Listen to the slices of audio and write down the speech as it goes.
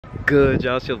good,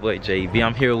 y'all? It's your boy JB.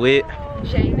 I'm here with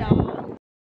JAYDA.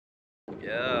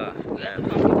 Yeah.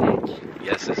 Man.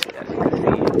 Yes, as you can see.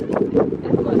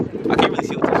 I can't really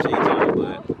see with the shades on,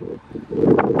 but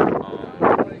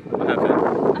what happened?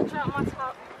 I dropped my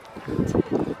top.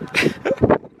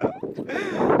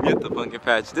 Get the pumpkin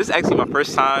patch. This is actually my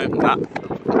first time not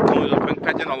going to the pumpkin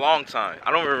patch in a long time.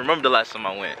 I don't even remember the last time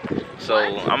I went. So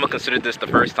I'm gonna consider this the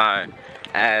first time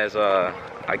as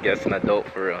I guess an adult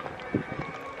for real.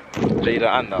 JAYDA,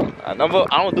 I know,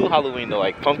 but I don't do Halloween though,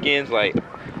 like pumpkins, like,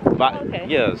 but okay.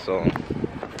 Yeah. So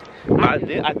I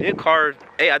did carve.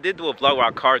 Hey, I did do a vlog where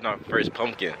I carved my first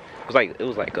pumpkin. It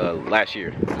was like last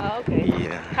year. Oh, okay.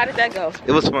 Yeah. How did that go?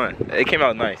 It was fun. It came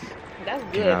out nice. That's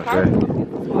good. Carving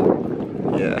pumpkins is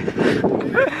hard. Yeah.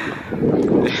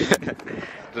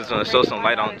 Just gonna show some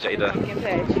light on JAYDA.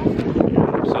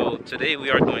 So today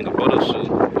we are doing a photo shoot,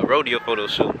 a rodeo photo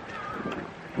shoot,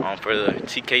 for the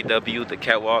TKW, the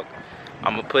catwalk.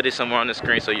 I'm gonna put it somewhere on the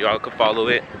screen so y'all can follow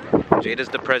it. JAYDA's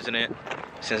the president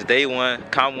since day one.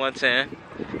 Com 110.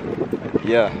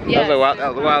 Yeah. That was a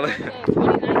while.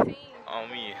 2019. On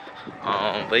me.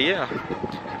 But yeah.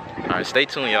 All right, stay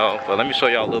tuned, y'all. But let me show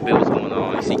y'all a little bit what's going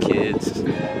on. You see kids.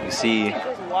 You see. You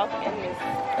just walk in this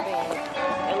thing.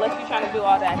 Unless you're trying to do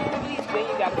all the activities, then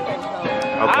you gotta stay home.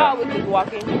 Okay. I always just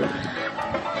walk in here.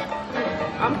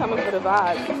 I'm coming for the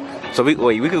vibe. So we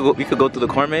could go through the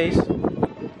corn maze?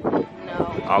 No.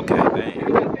 Okay, dang.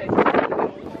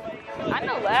 I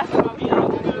know last time I was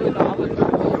going to do it all the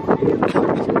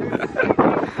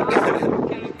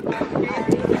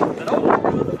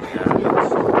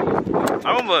I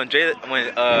remember when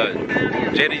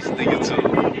JAYDA used to do YouTube.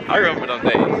 I remember them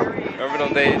days. Remember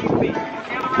them days?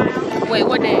 Wait,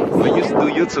 what days? When you used to do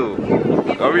YouTube.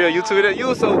 A real YouTuber. You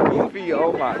were so goofy.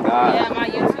 Oh my god. Yeah, my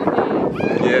YouTube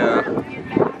days. Yeah.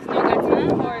 Still got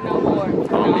time or no more?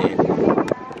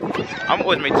 I'm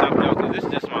always make time for y'all because this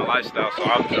is just my lifestyle. So I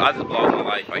just vlog my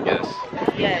life, I guess.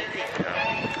 Yes.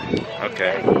 Yeah.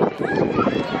 Okay.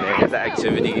 Yeah, here's the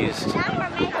activities.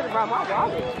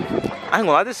 I ain't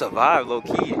gonna lie, this is a vibe, low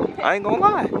key. I ain't gonna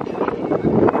lie.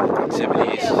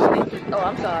 Activities. Oh,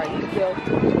 I'm sorry. You still.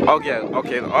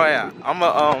 Okay. Oh yeah. I'm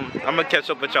gonna catch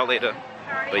up with y'all later.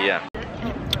 But yeah.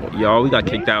 Y'all, we got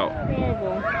kicked out.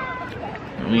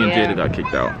 Me and JAYDA got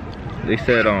kicked out. They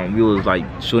said we was like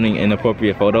shooting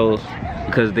inappropriate photos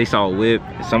because they saw a whip.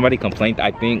 Somebody complained,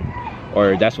 I think,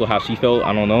 or that's how she felt.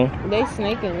 I don't know. They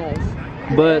snaking us.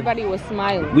 But everybody was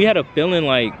smiling. We had a feeling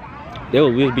like we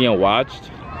was being watched.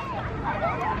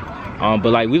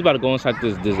 But like we was about to go inside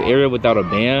this area without a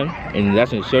band, and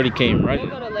that's when Shorty came running.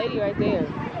 There go the lady right there.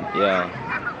 Yeah,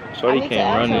 Shorty came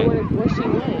running. I need to ask her where she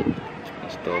went.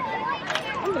 That's dope.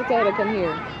 I'm gonna tell her to come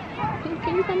here.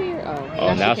 Can you come here?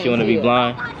 Oh, now she wanna be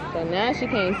blind. So now she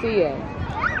can't see us.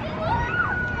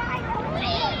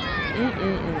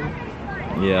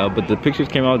 Yeah, but the pictures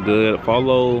came out good.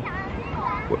 Follow.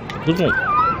 Who's going?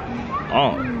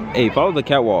 Oh, hey, follow the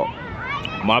catwalk.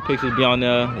 My pictures be on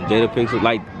there, JAYDA pictures,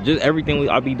 like just everything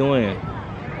I be doing.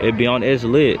 It be on. It's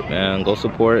lit, man. Go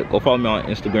support. Go follow me on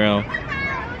Instagram.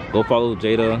 Go follow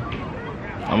JAYDA.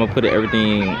 I'm gonna put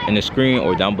everything in the screen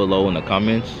or down below in the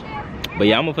comments. But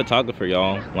yeah, I'm a photographer,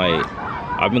 y'all. Like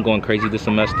I've been going crazy this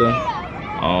semester.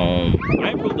 I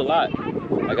improved a lot.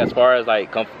 Like as far as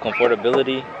like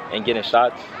comfortability and getting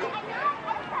shots.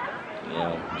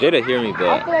 Yeah, JAYDA hear me, but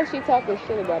I feel like she talking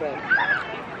shit about us.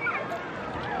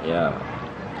 Yeah.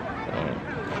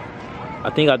 I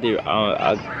think I did.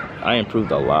 I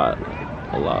improved a lot.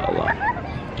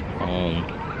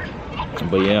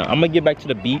 But yeah, I'm gonna get back to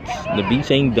the beats. The beats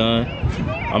ain't done.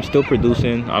 I'm still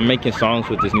producing. I'm making songs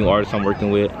with this new artist I'm working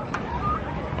with.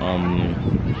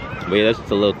 But yeah, that's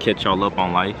just a little catch y'all up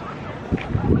on life.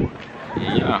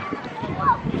 Yeah.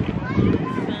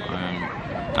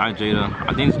 Alright, JAYDA.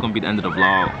 I think it's gonna be the end of the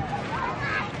vlog.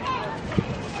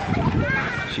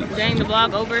 Dang, the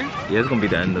vlog over? Yeah, it's gonna be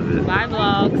the end of it. Bye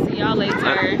vlog. See y'all later.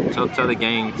 Tell the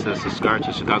gang to subscribe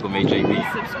to ChicagoMadeJB.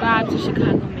 Subscribe to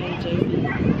ChicagoMadeJB.